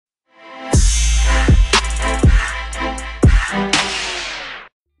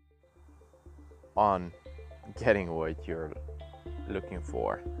on getting what you're looking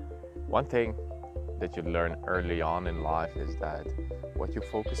for. One thing that you learn early on in life is that what you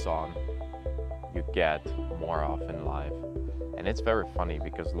focus on, you get more of in life. And it's very funny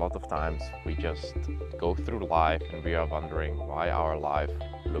because a lot of times we just go through life and we are wondering why our life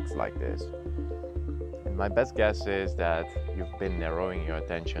looks like this. And my best guess is that you've been narrowing your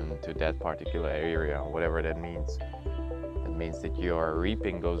attention to that particular area, whatever that means. That means that you are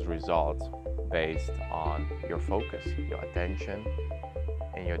reaping those results based on your focus, your attention,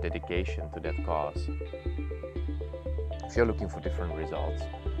 and your dedication to that cause. If you're looking for different results,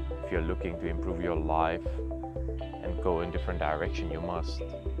 if you're looking to improve your life and go in different direction, you must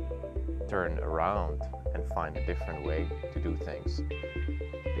turn around and find a different way to do things,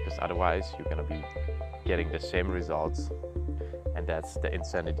 because otherwise you're going to be getting the same results, and that's the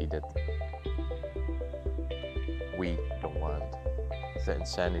insanity that we don't want. It's the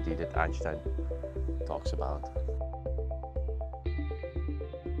insanity that Einstein talks about.